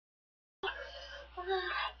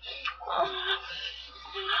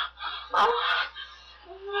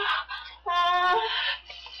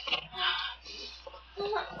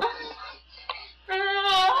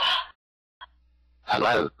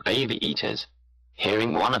Hello, baby eaters.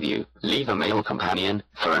 Hearing one of you leave a male companion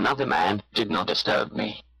for another man did not disturb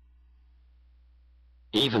me.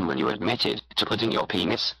 Even when you admitted to putting your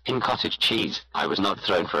penis in cottage cheese, I was not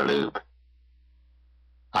thrown for a loop.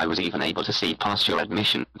 I was even able to see past your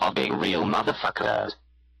admission of being real motherfuckers.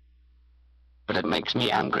 But it makes me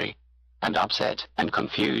angry, and upset, and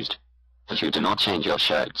confused, that you do not change your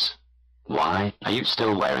shirts. Why are you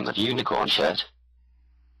still wearing that unicorn shirt?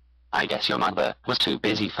 I guess your mother was too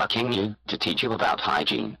busy fucking you to teach you about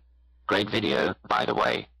hygiene. Great video, by the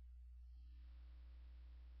way.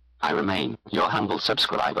 I remain your humble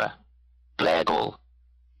subscriber, Blargal.